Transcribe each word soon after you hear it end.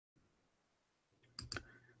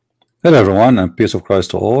Hello, everyone, and peace of Christ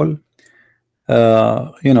to all.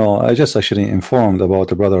 I just actually informed about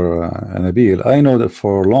the brother Nabeel. I know that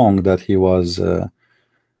for long that he was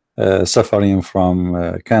suffering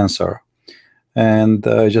from cancer, and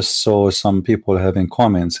I just saw some people having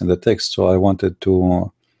comments in the text, so I wanted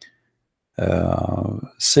to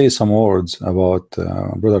say some words about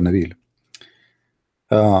brother Nabeel.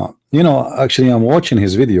 Actually, I'm watching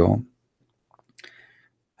his video,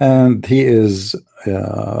 and he is.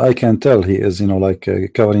 I can tell he is, like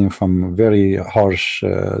recovering from very harsh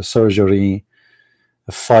surgery,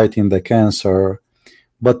 fighting the cancer,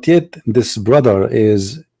 but yet this brother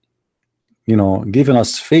is giving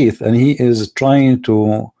us faith, and he is trying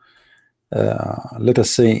to let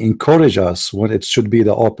us say encourage us when it should be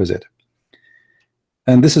the opposite.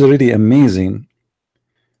 And this is really amazing.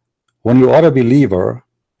 When you are a believer,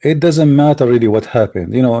 it doesn't matter really what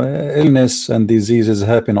happened. Illness and diseases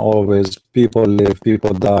happen always. People live,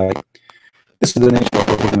 people die. This is the nature of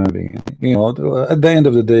a human being. At the end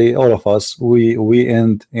of the day, all of us, we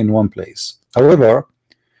end in one place. However,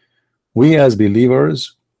 we as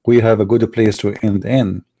believers, we have a good place to end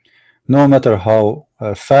in, no matter how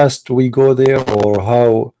fast we go there or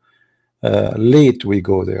how late we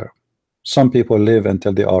go there. Some people live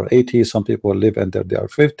until they are 80, some people live until they are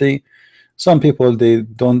 50, some people they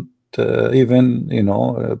don't even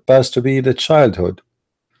pass to be the childhood.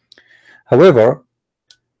 However,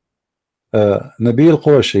 Nabeel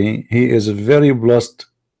Qureshi, he is a very blessed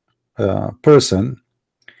person,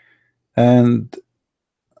 and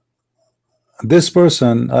this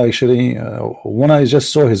person actually, when I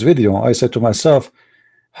just saw his video, I said to myself,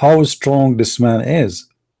 how strong this man is.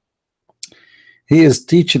 He is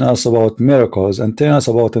teaching us about miracles and telling us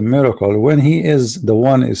about a miracle when he is the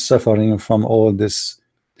one is suffering from all this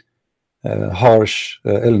harsh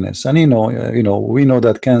illness. And we know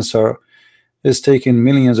that cancer is taking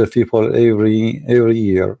millions of people every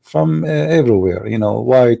year from everywhere.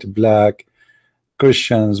 White, black,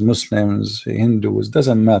 Christians, Muslims, Hindus,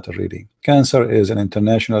 doesn't matter really. Cancer is an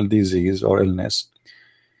international disease or illness,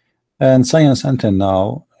 and science until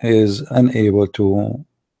now is unable to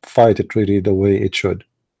fight it really the way it should.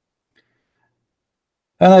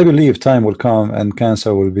 And I believe time will come and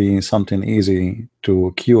cancer will be something easy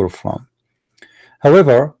to cure from.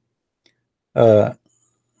 However, I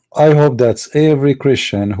hope that every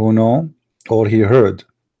Christian who know or he heard,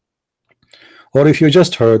 or if you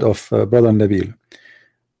just heard of Brother Nabeel,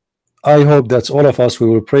 I hope that all of us we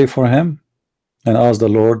will pray for him and ask the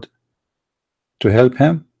Lord to help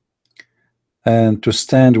him and to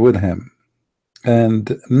stand with him.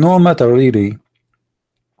 And no matter really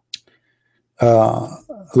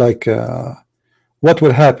like what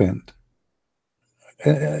will happen,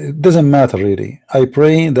 it doesn't matter really. I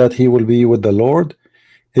pray that he will be with the Lord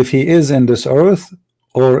if he is in this earth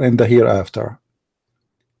or in the hereafter.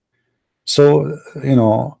 So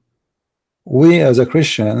we as a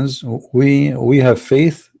Christians, we have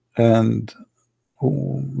faith, and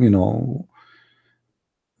we don't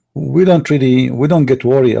get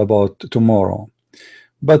worried about tomorrow.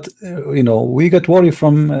 But we get worried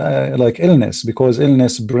from like illness, because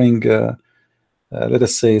illness bring let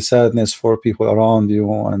us say sadness for people around you,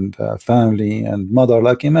 and family and mother.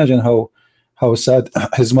 Like imagine how sad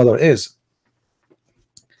his mother is.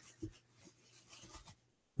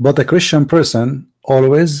 But a Christian person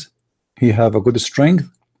always he have a good strength,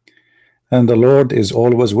 and the Lord is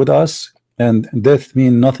always with us, and death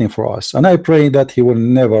mean nothing for us. And I pray that he will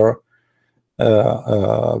never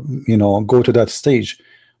go to that stage.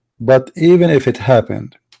 But even if it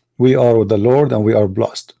happened, we are with the Lord and we are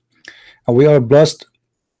blessed. And we are blessed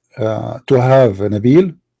to have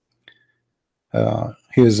Nabeel.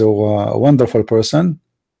 He is a wonderful person,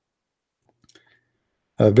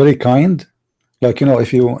 very kind. Like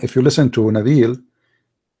if you listen to Nabeel,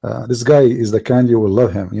 this guy is the kind you will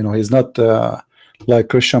love him. He's not like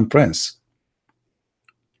Christian Prince.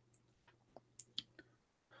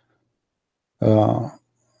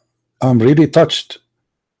 I'm really touched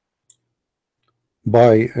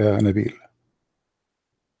by Nabeel.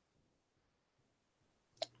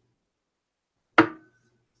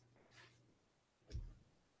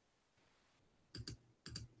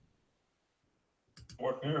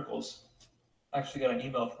 Work miracles. I actually got an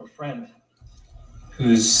email from a friend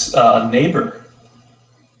whose neighbor,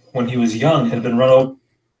 when he was young, had been run over,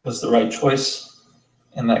 was the right choice,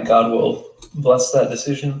 and that God will bless that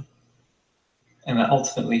decision, and that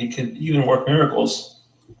ultimately he could even work miracles.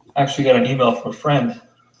 I actually got an email from a friend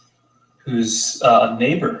whose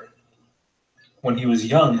neighbor, when he was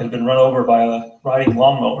young, had been run over by a riding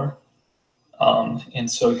lawnmower,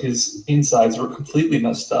 and so his insides were completely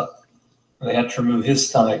messed up. They had to remove his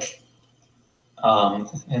stomach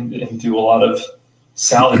and do a lot of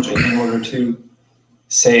salvaging in order to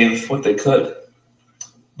save what they could.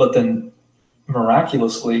 But then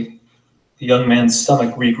miraculously, the young man's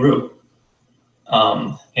stomach regrew.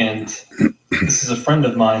 And this is a friend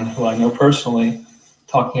of mine who I know personally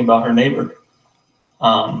talking about her neighbor.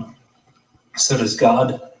 So does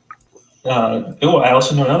God. I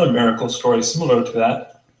also know another miracle story similar to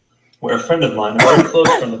that, where a friend of mine, a very close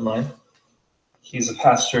friend of mine, he's a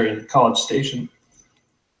pastor in College Station.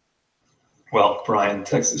 Well, Bryan,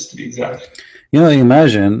 Texas, to be exact.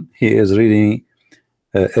 Imagine he is really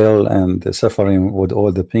ill and suffering with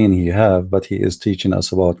all the pain he have, but he is teaching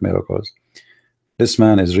us about miracles. This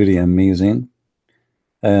man is really amazing,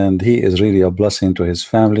 and he is really a blessing to his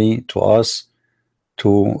family, to us,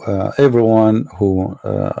 to everyone who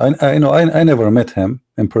I never met him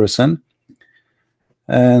in person,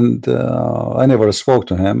 and I never spoke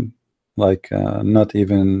to him, like not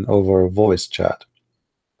even over voice chat.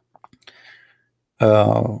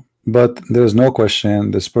 But there's no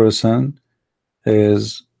question this person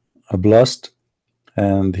is a blessed,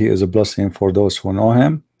 and he is a blessing for those who know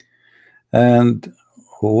him. And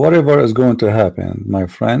whatever is going to happen, my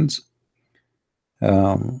friends,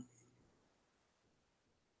 for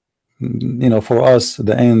us,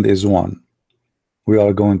 the end is one. We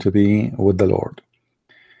are going to be with the Lord.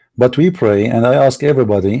 But we pray, and I ask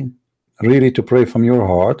everybody really to pray from your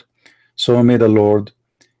heart. So may the Lord,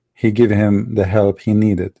 he give him the help he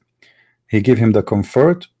needed. He give him the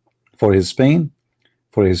comfort for his pain,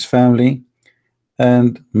 for his family,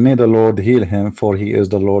 and may the Lord heal him, for he is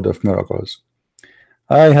the Lord of miracles.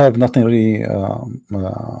 I have nothing really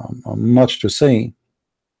much to say.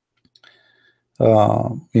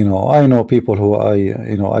 I know people who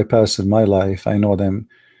I pass in my life. I know them.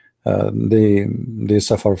 They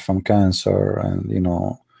suffer from cancer, and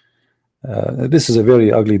this is a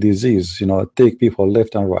very ugly disease. It take people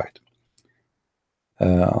left and right.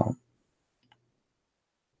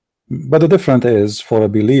 But the difference is, for a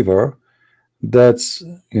believer, that's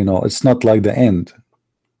it's not like the end.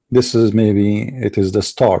 This is maybe it is the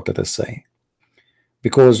start, let us say.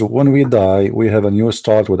 Because when we die, we have a new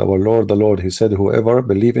start with our Lord. The Lord, he said, whoever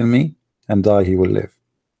believe in me and die, he will live.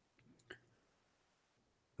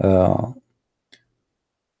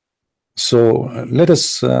 So let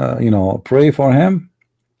us pray for him,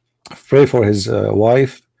 pray for his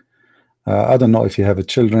wife. I don't know if he have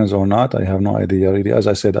children or not. I have no idea really. As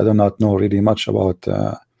I said, I do not know really much about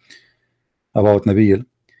Nabeel.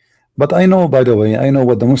 But I know, by the way, I know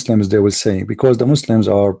what the Muslims they will say, because the Muslims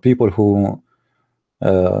are people who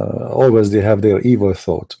always they have their evil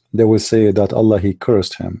thought. They will say that Allah, he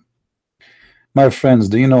cursed him. My friends,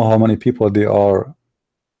 do you know how many people they are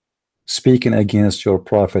speaking against your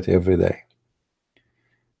prophet every day?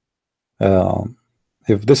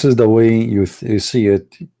 If this is the way you see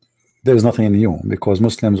it, there's nothing new, because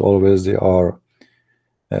Muslims always they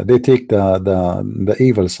take the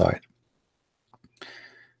evil side.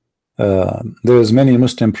 There's many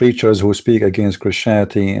Muslim preachers who speak against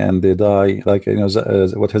Christianity, and they die, like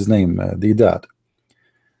what his name, the dad.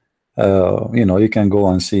 You can go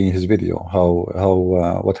and see his video, how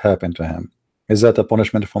what happened to him. Is that a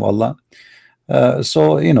punishment from Allah? But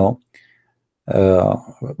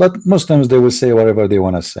Muslims, they will say whatever they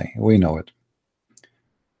want to say. We know it.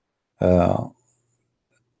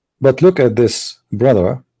 But look at this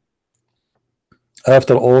brother.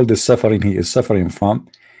 After all this suffering he is suffering from,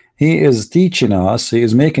 he is teaching us. He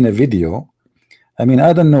is making a video. I mean,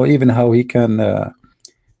 I don't know even how he can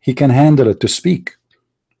handle it to speak.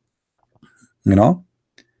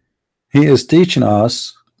 He is teaching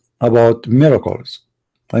us about miracles.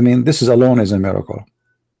 I mean, this is alone is a miracle.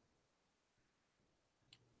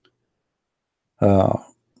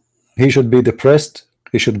 He should be depressed,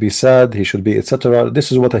 he should be sad, he should be etc.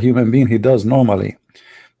 This is what a human being he does normally.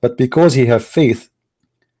 But because he have faith,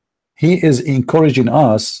 he is encouraging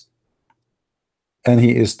us, and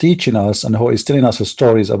he is teaching us, and he is telling us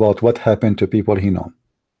stories about what happened to people he know.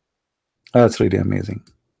 That's really amazing.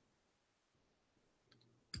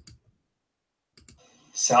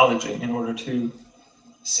 Salvaging in order to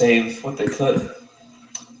save what they could.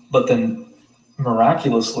 But then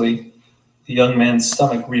miraculously, the young man's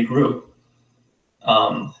stomach regrew.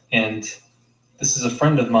 And this is a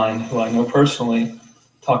friend of mine who I know personally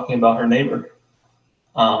talking about her neighbor.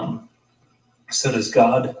 So does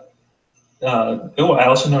God. I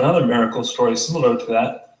also know another miracle story similar to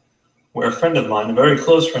that, where a friend of mine, a very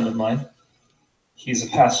close friend of mine, he's a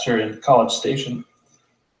pastor in College Station.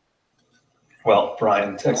 Well,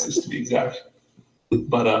 Bryan, Texas, to be exact.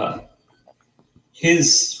 But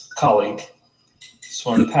his colleague,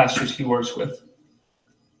 so one of the pastors he works with,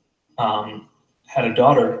 had a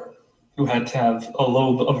daughter who had to have a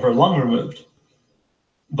lobe of her lung removed.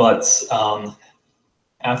 But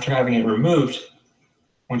after having it removed,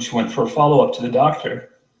 when she went for a follow-up to the doctor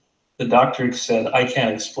said, I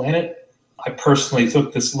can't explain it. I personally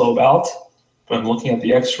took this lobe out, but I'm looking at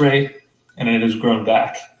the x-ray and it has grown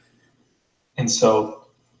back. And so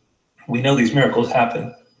we know these miracles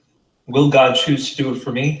happen. Will God choose to do it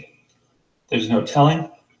for me? There's no telling,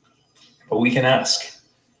 but we can ask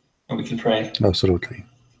and we can pray. Absolutely.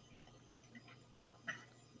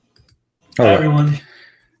 Hi, All right. everyone.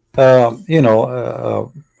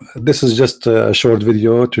 This is just a short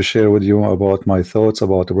video to share with you about my thoughts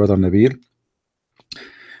about brother Nabeel.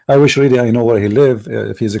 I wish really I know where he live.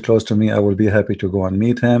 If he's close to me, I will be happy to go and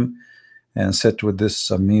meet him and sit with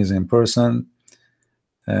this amazing person.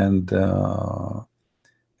 And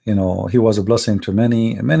he was a blessing to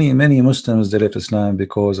many Muslims that left Islam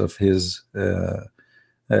because of his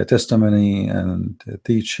testimony and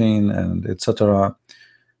teaching and etc.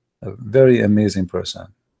 A very amazing person.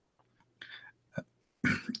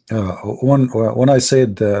 When I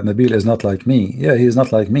said Nabeel is not like me, yeah, he is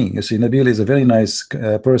not like me. You see, Nabeel is a very nice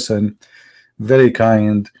person, very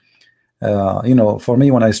kind. For me,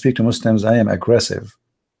 when I speak to Muslims, I am aggressive,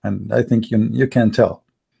 and I think you can tell.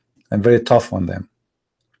 I'm very tough on them.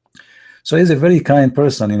 So he's a very kind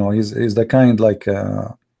person. He's the kind like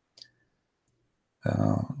I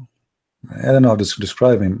don't know how to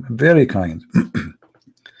describe him. Very kind.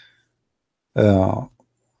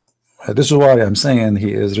 This is why I'm saying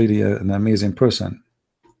he is really an amazing person.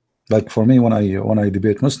 Like for me, when I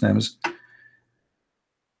debate Muslims,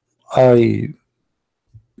 I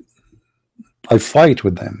fight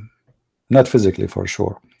with them, not physically for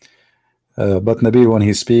sure. But Nabi, when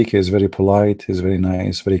he speaks, is very polite, he's very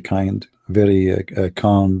nice, very kind, very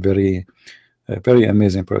calm, very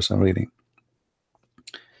amazing person, really.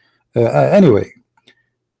 Anyway,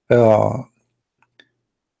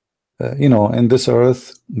 in this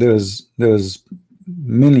earth, there's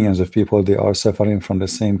millions of people, they are suffering from the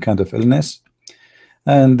same kind of illness,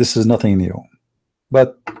 and this is nothing new.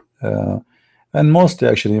 But and mostly,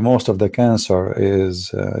 actually, most of the cancer is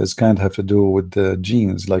kind of have to do with the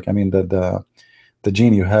genes. Like, I mean, that the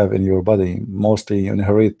gene you have in your body, mostly you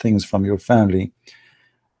inherit things from your family.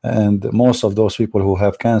 And most of those people who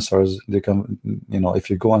have cancers, they come, if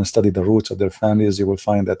you go and study the roots of their families, you will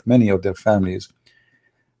find that many of their families,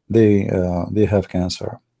 they have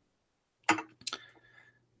cancer.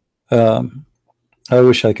 I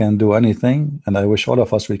wish I can do anything, and I wish all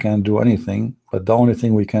of us we can do anything, but the only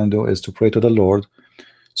thing we can do is to pray to the Lord,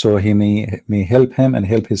 so He may help him and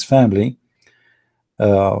help his family,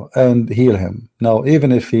 and heal him. Now,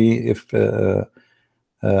 even if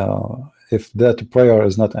that prayer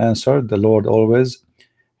is not answered, the Lord always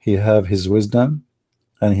He have His wisdom,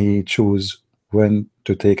 and He choose when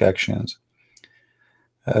to take actions.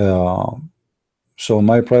 So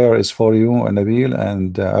my prayer is for you, Nabeel,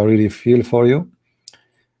 and I really feel for you.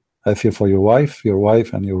 I feel for your wife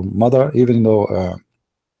and your mother, even though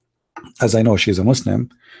as I know she's a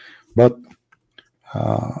Muslim, but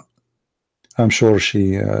I'm sure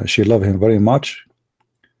she loved him very much,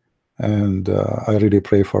 and I really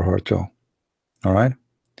pray for her too. All right,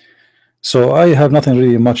 so I have nothing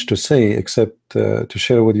really much to say except to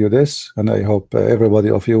share with you this, and I hope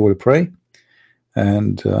everybody of you will pray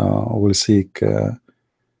and will seek the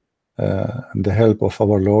help of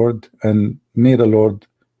our Lord, and may the Lord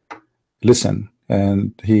listen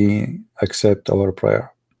and He accept our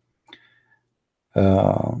prayer.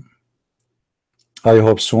 I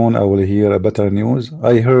hope soon I will hear a better news.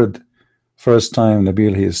 I heard first time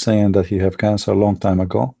Nabeel, he is saying that he have cancer a long time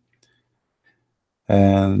ago,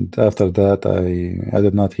 and after that I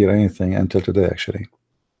did not hear anything until today, actually.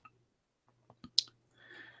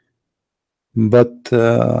 But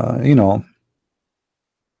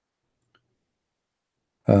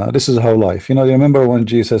this is how life. You remember when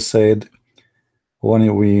Jesus said,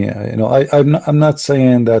 when we, I'm not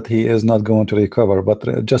saying that he is not going to recover,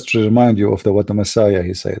 but just to remind you of what the Messiah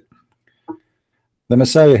he said. The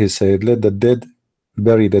Messiah he said, let the dead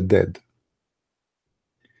bury the dead.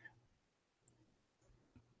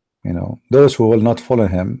 Those who will not follow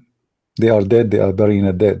him, they are dead, they are burying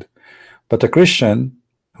the dead. But a Christian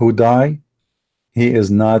who die, he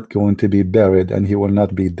is not going to be buried, and he will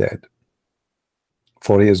not be dead,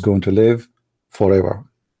 for he is going to live forever.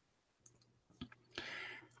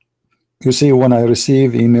 You see, when I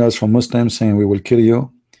receive emails from Muslims saying we will kill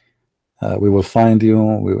you, we will find you,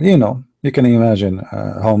 you can imagine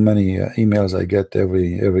how many emails I get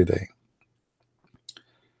every day.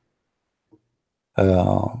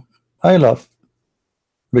 I love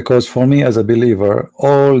because for me as a believer,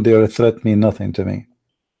 all their threat mean nothing to me.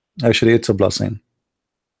 Actually, it's a blessing.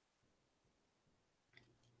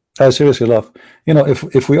 I seriously love.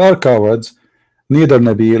 If we are cowards, neither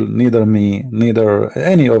Nabeel, neither me, neither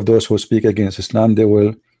any of those who speak against Islam, they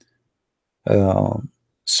will uh,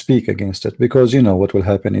 speak against it, because you know what will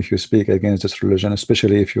happen if you speak against this religion,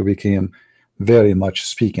 especially if you became very much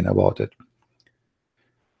speaking about it.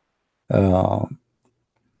 Uh,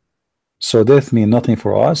 so death mean nothing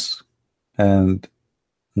for us, and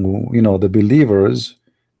the believers,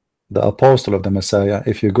 the apostle of the Messiah,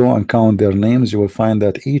 if you go and count their names, you will find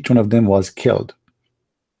that each one of them was killed.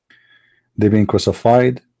 They've been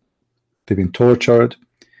crucified, they've been tortured,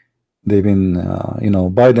 they've been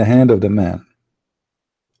by the hand of the man,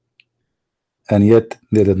 and yet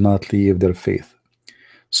they did not leave their faith.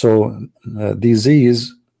 So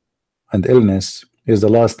disease and illness is the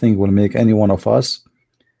last thing will make any one of us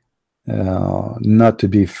not to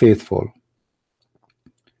be faithful.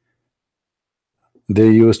 They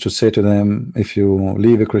used to say to them, if you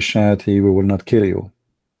leave Christianity, we will not kill you.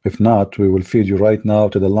 If not, we will feed you right now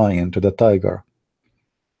to the lion, to the tiger.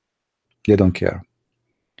 They don't care.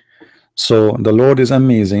 So the Lord is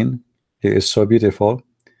amazing. He is so beautiful.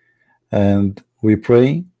 And we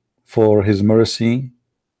pray for his mercy.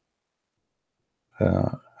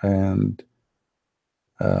 And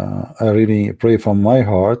I really pray from my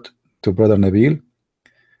heart to Brother Nabeel.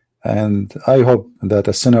 And I hope that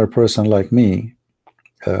a sinner person like me,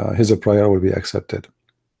 his prayer will be accepted.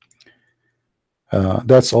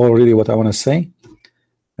 That's all really what I want to say.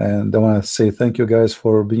 And I want to say thank you guys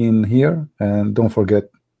for being here. And don't forget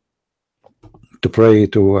to pray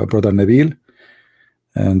to Brother Nabeel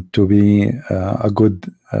and to be a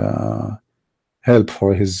good help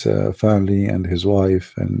for his family and his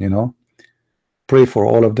wife. And pray for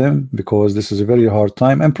all of them, because this is a very hard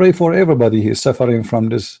time. And pray for everybody who is suffering from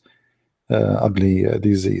this ugly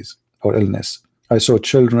disease or illness. I saw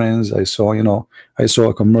children's, I saw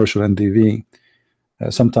a commercial on TV.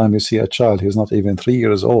 Sometimes you see a child who's not even 3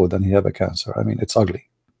 years old and he have a cancer. I mean, it's ugly.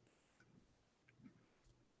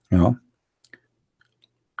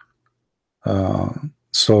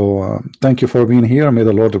 So thank you for being here. May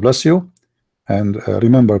the Lord bless you, and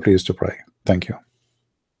remember please to pray. Thank you.